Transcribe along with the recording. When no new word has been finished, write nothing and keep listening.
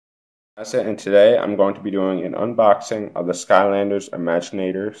That's it, and today I'm going to be doing an unboxing of the Skylanders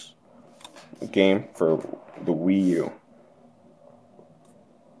Imaginators game for the Wii U.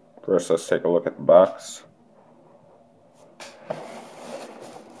 First, let's take a look at the box.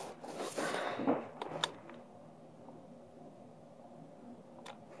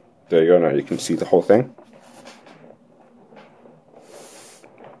 There you go, now you can see the whole thing.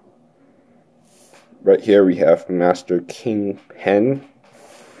 Right here we have Master King Pen.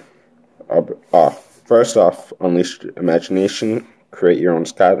 First off, unleash imagination, create your own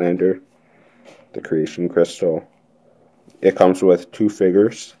Skylander, the creation crystal. It comes with 2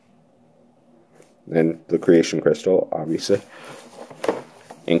 figures, and the creation crystal, obviously.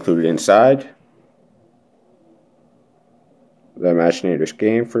 Included inside, the Imaginators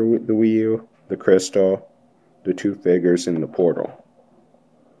game for the Wii U, the crystal, the 2 figures, and the portal.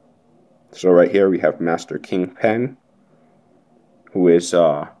 So right here we have Master Kingpin, who is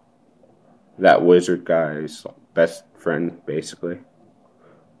that wizard guy's best friend, basically.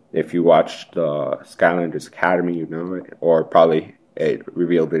 If you watched Skylanders Academy, you know it, or probably it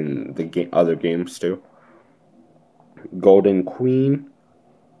revealed in the other games too. Golden Queen,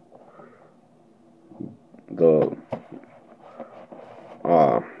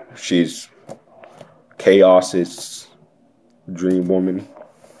 she's Chaos's dream woman.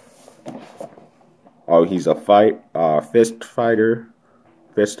 Oh, he's a fist fighter,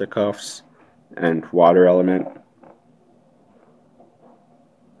 fisticuffs, and water element.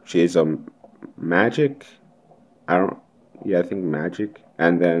 She's a magic. I think magic.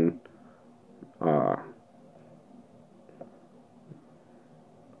 And then,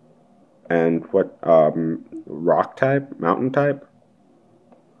 rock type, mountain type,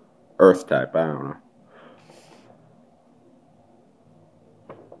 earth type. I don't know.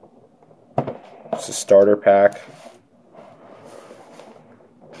 It's a starter pack.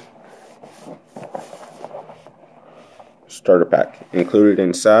 Starter pack included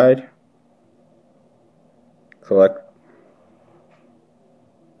inside. Collect.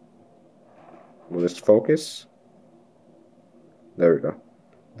 Will this focus? There we go.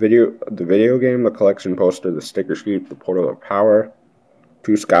 The video game, the collection poster, the sticker sheet, the portal of power,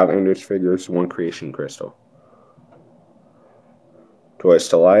 2 Skylanders figures, 1 creation crystal. Toys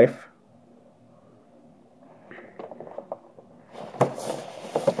to life.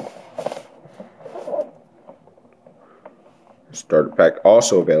 Starter pack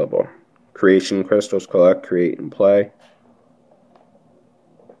also available. Creation crystals, collect, create, and play.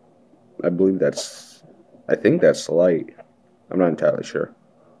 I think that's light. I'm not entirely sure.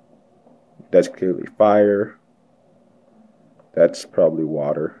 That's clearly fire. That's probably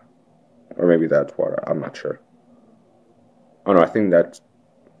water. Or maybe that's water. I'm not sure. Oh no, I think that's...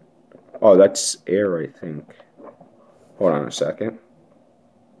 Oh, that's air, I think. Hold on a second.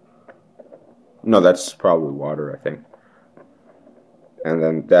 No, that's probably water, I think. And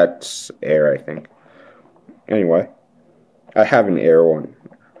then that's air, I think. Anyway, I have an air one.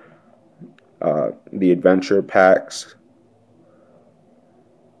 The adventure packs.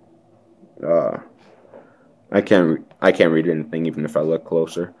 I can't read anything even if I look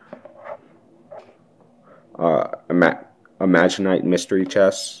closer. Imaginite mystery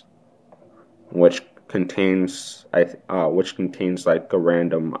chest, which contains like a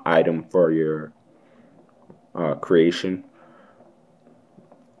random item for your creation.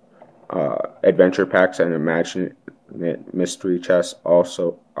 Adventure packs and Imaginate mystery chests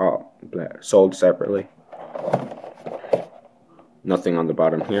also sold separately. Nothing on the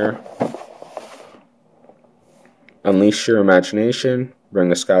bottom here. Unleash your imagination. Bring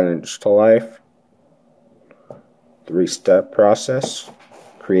the Skylanders to life. 3-step process.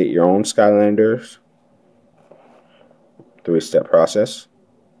 Create your own Skylanders. 3-step process.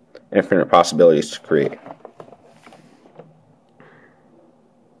 Infinite possibilities to create.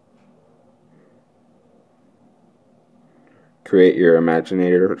 Create your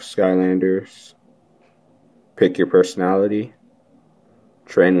Imaginator Skylanders. Pick your personality.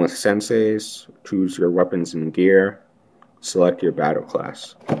 Train with senseis. Choose your weapons and gear. Select your battle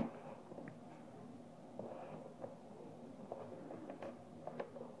class.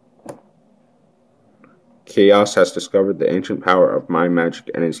 Chaos has discovered the ancient power of mind magic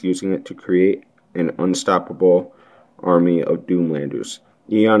and is using it to create an unstoppable army of Doomlanders.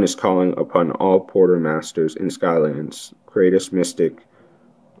 Eon is calling upon all Porter Masters in Skylands, greatest mystic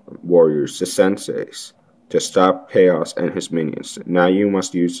warriors, the senseis, to stop Chaos and his minions. Now you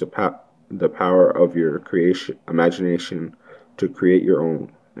must use the power of your imagination to create your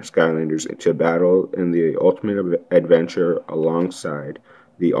own Skylanders to battle in the ultimate adventure alongside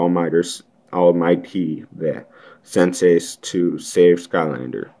the almighty the senseis to save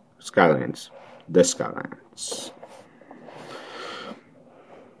Skylands. The Skylands.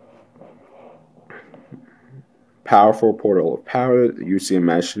 Powerful portal of power. Use the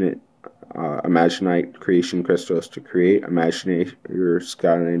Imaginite creation crystals to create Imaginator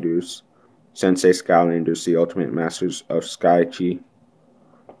Skylanders. Sensei Skylanders, the ultimate masters of Sky Chi.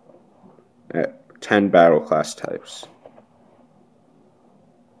 At 10 battle class types.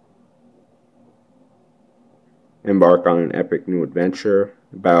 Embark on an epic new adventure.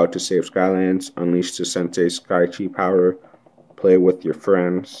 Battle to save Skylands. Unleash the Sensei Sky Chi power. Play with your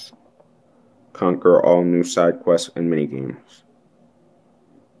friends. Conquer all new side quests and minigames.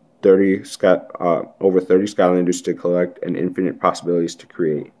 Over 30 Skylanders to collect and infinite possibilities to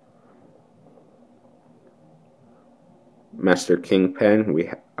create. Master Kingpin,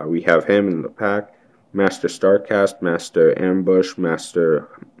 we have him in the pack. Master Starcast, Master Ambush, Master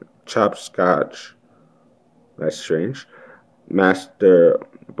Chopscotch. That's strange. Master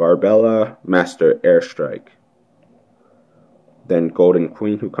Barbella, Master Airstrike. Then Golden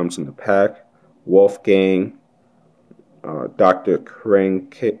Queen, who comes in the pack. Wolfgang, Dr.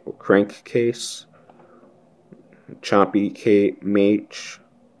 Crankcase, Chompy Mage,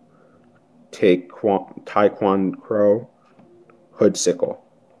 Taekwon Crow, Hoodsicle.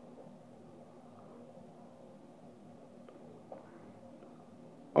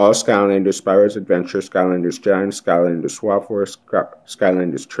 All Skylanders, Spyro's Adventure, Skylanders Giant, Skylanders Swap Force,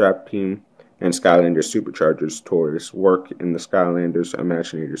 Skylanders Trap Team, and Skylanders Superchargers toys work in the Skylanders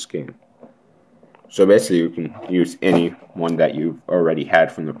Imaginators game. So basically you can use any one that you've already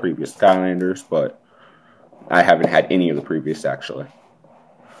had from the previous Skylanders, but I haven't had any of the previous actually.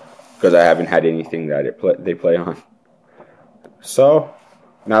 Because I haven't had anything that they play on. So,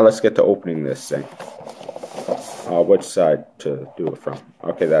 now let's get to opening this thing. Which side to do it from?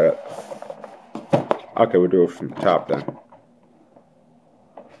 Okay, we'll do it from the top then.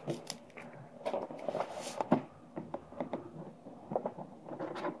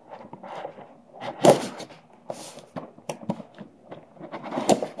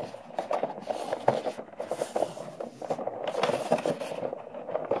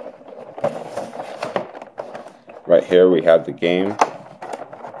 Right here we have the game.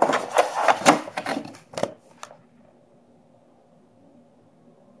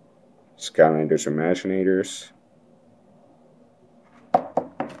 Skylanders Imaginators.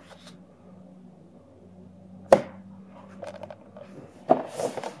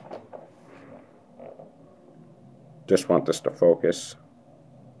 Just want this to focus.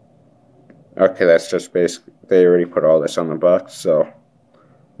 Okay, that's just basic. They already put all this on the box, so I'm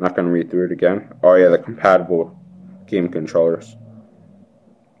not going to read through it again. Oh yeah, the compatible game controllers.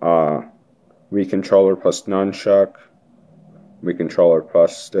 Wii controller plus nunchuck. Wii controller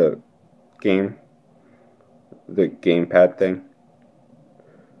plus the gamepad thing.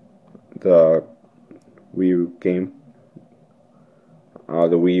 The Wii U game.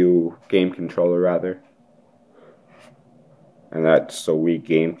 The Wii U game controller rather. And that's the Wii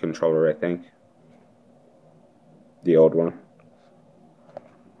game controller, I think. The old one.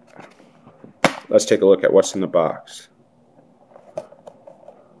 Let's take a look at what's in the box.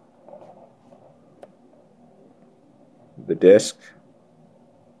 The disc.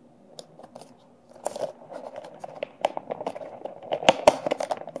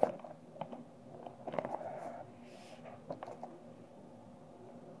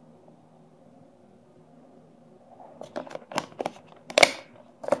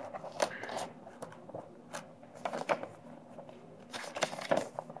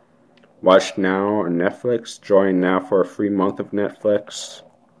 Watch now on Netflix. Join now for a free month of Netflix.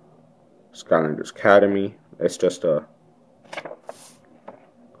 Skylanders Academy. It's just a...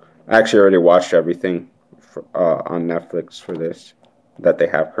 I actually already watched everything on Netflix for this that they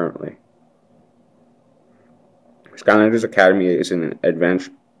have currently. Skylanders Academy is an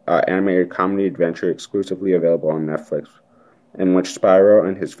animated comedy adventure exclusively available on Netflix, in which Spyro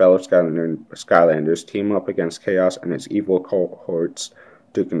and his fellow Skylanders team up against Chaos and his evil cohorts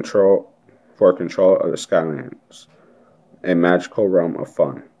for control of the Skylands, a magical realm of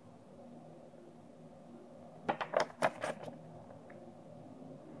fun.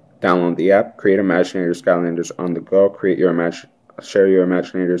 Download the app, create Imaginator Skylanders on the go, share your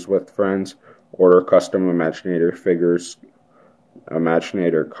Imaginators with friends, order custom Imaginator figures,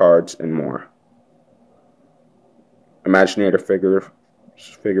 Imaginator cards, and more. Imaginator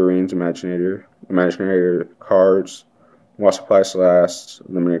figurines, Imaginator cards, while supplies last,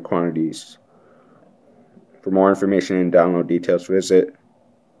 limited quantities. For more information and download details, visit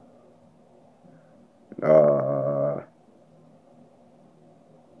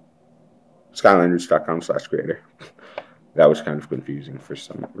Skylanders.com/creator. That was kind of confusing for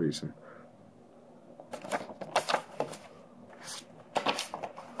some reason.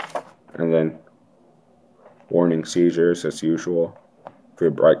 And then warning seizures as usual for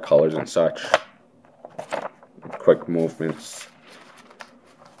bright colors and such. Quick movements.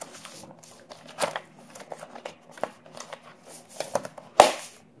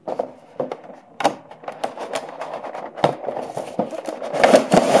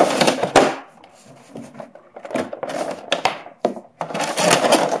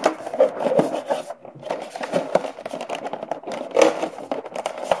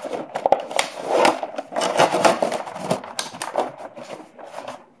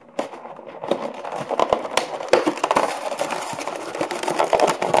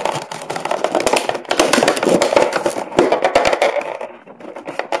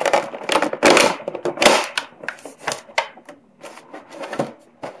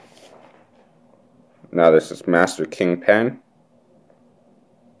 Now this is Master Kingpin.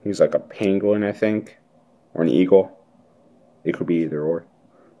 He's like a penguin, I think, or an eagle. It could be either or.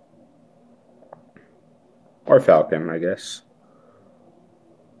 Or falcon, I guess.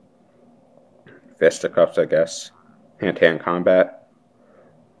 Fisticuffs, I guess. Hand-to-hand combat.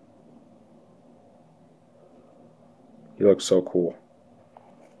 He looks so cool.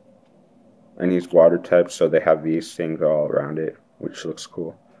 And he's water type, so they have these things all around it, which looks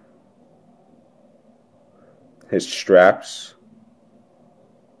cool. His straps.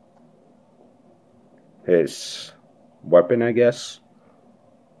 His weapon, I guess.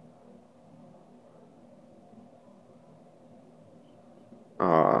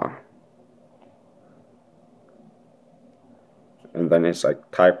 And then it's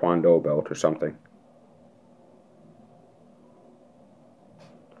like Taekwondo belt or something.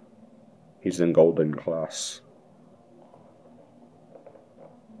 He's in golden class.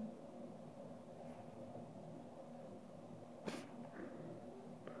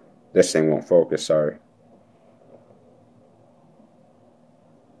 This thing won't focus, sorry.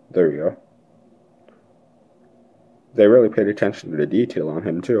 There you go. They really paid attention to the detail on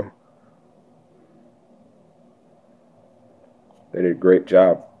him, too. They did a great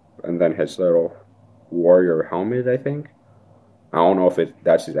job. And then his little warrior helmet, I think. I don't know if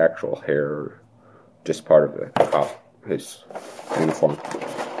that's his actual hair or just part of his uniform.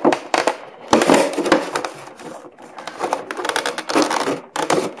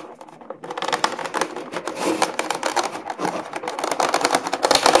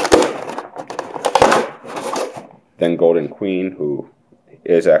 Then Golden Queen, who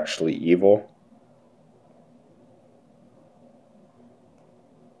is actually evil.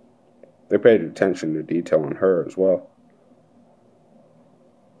 They paid attention to detail on her as well.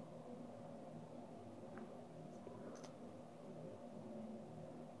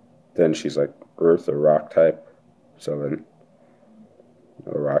 Then she's like earth or rock type. So then,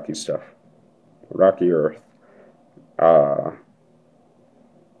 the rocky stuff. Rocky earth. Her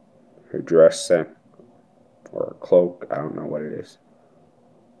dress then. Or a cloak, I don't know what it is.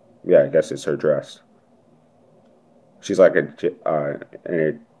 Yeah, I guess it's her dress. She's like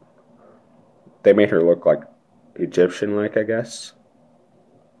they made her look like Egyptian-like, I guess.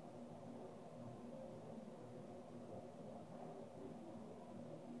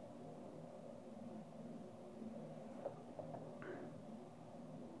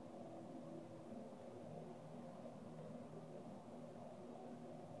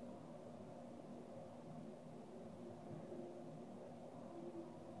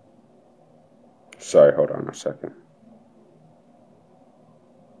 Sorry, hold on a second.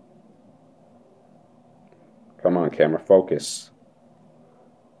 Come on, camera, focus.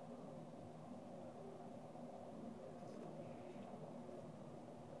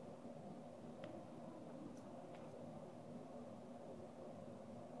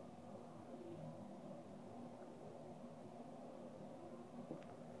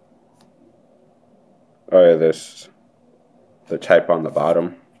 Oh yeah, there's the type on the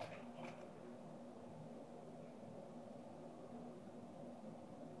bottom.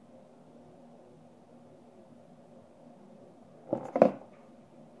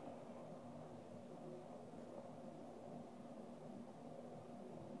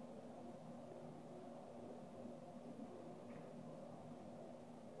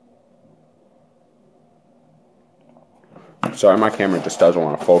 Sorry, my camera just doesn't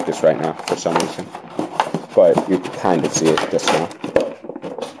want to focus right now for some reason. But you can kind of see it just now.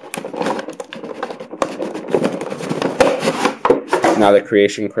 Now the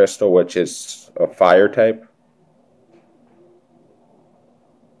creation crystal, which is a fire type.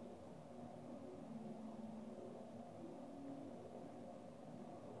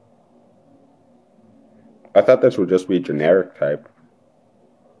 I thought this would just be generic type.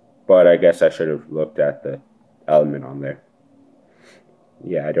 But I guess I should have looked at the element on there.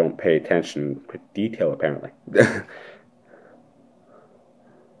 Yeah, I don't pay attention to detail, apparently.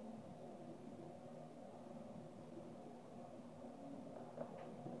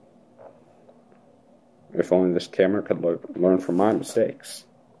 If only this camera could learn from my mistakes.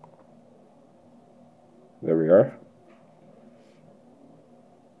 There we are.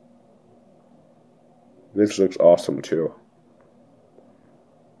 This looks awesome too.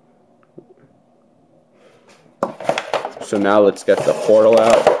 So now let's get the portal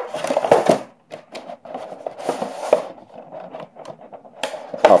out.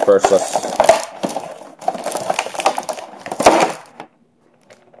 Oh, first let's...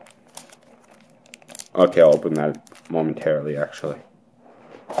 Okay, I'll open that momentarily, actually.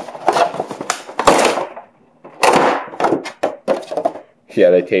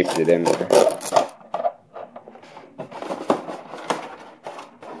 Yeah, they taped it in there.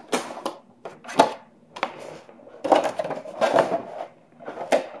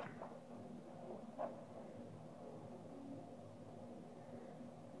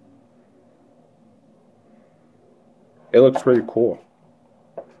 It looks pretty cool.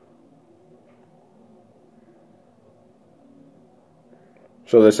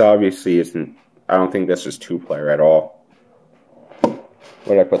 So this obviously isn't, I don't think this is 2-player at all.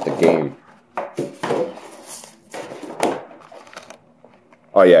 Where did I put the game?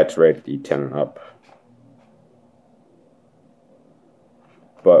 Oh yeah, it's rated D10 and up.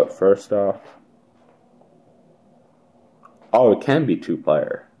 But first off, oh, it can be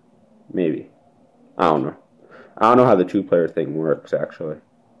 2-player. Maybe. I don't know. I don't know how the 2-player thing works, actually.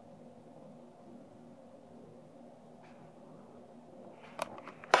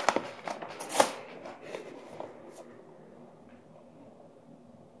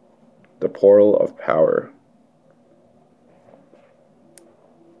 The Portal of Power.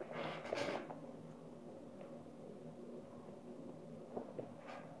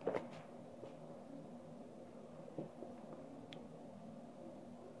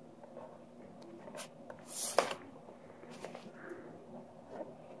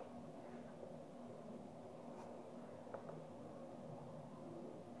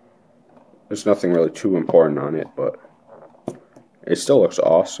 There's nothing really too important on it, but it still looks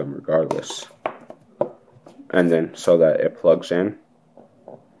awesome regardless. And then so that it plugs in.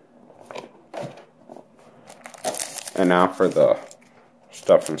 And now for the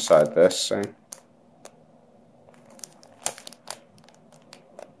stuff inside this thing.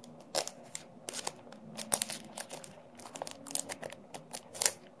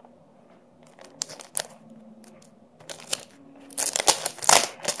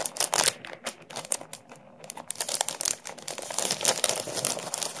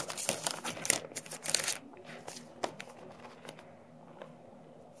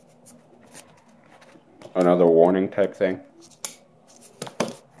 Another warning type thing.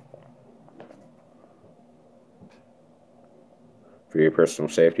 For your personal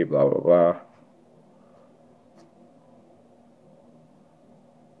safety, blah, blah, blah.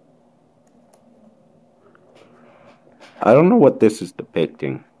 I don't know what this is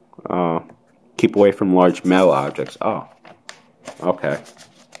depicting. Keep away from large metal objects. Oh. Okay.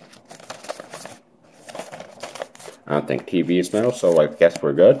 I don't think TV is metal, so I guess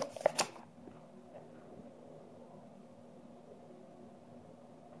we're good.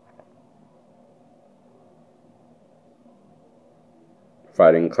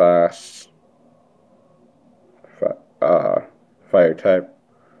 Fighting class, fire type.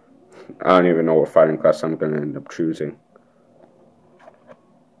 I don't even know what fighting class I'm going to end up choosing.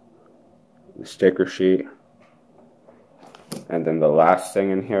 The sticker sheet. And then the last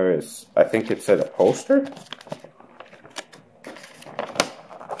thing in here is, I think it said a poster?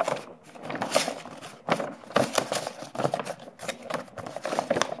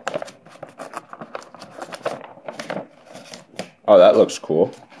 Oh, that looks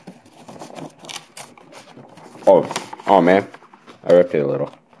cool. Oh man, I ripped it a little.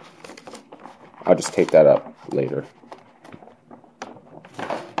 I'll just take that up later.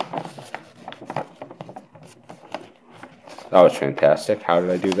 That was fantastic. How did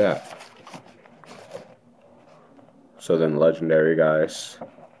I do that? So then legendary guys.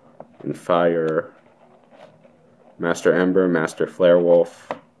 In fire. Master Ember, Master Flarewolf,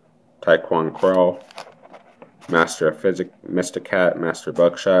 Taekwon Crow, Master of Mysticat, Master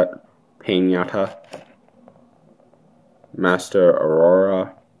Buckshot, Painata, Master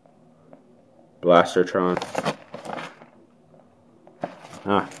Aurora, Blastertron.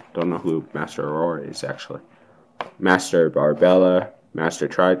 Don't know who Master Aurora is actually. Master Barbella, Master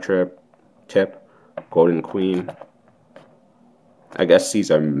Tri-Tip, Golden Queen. I guess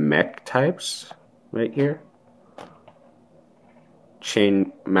these are mech types right here.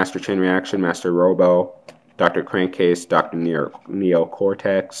 Master Chain Reaction, Master Robo, Dr. Crankcase, Dr. Neo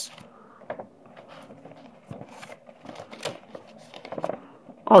Cortex.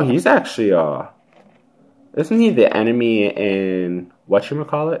 Oh, he's actually isn't he the enemy in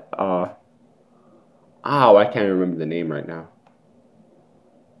whatchamacallit? I can't remember the name right now.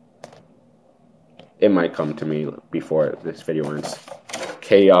 It might come to me before this video ends.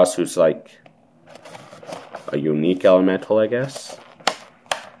 Chaos, who's like a unique elemental, I guess.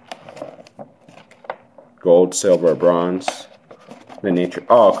 Gold, silver, bronze. The nature.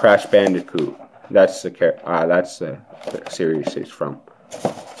 Oh, Crash Bandicoot. That's the series he's from.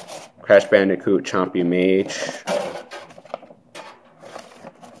 Crash Bandicoot, Chompy Mage.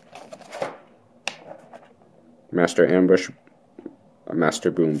 Master Ambush, Master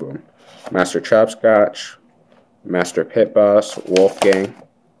Boom Boom. Master Chopscotch, Master Pit Boss, Wolfgang.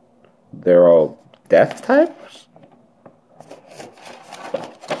 They're all death types?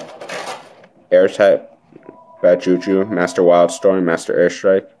 Air type, Bad Juju, Master Wildstorm, Master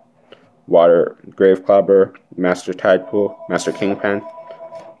Airstrike, Water Graveclobber, Master Tidepool, Master Kingpan,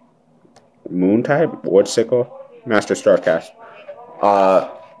 Moon type, Woodsickle, Master Starcast.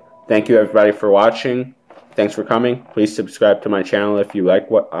 Thank you everybody for watching. Thanks for coming. Please subscribe to my channel if you like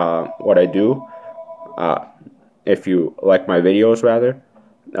what I do. If you like my videos, rather.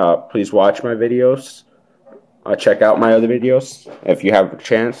 Please watch my videos. Check out my other videos if you have a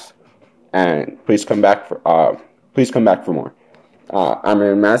chance, and please come back for more. I'm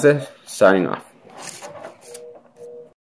Raymond Mazza, signing off.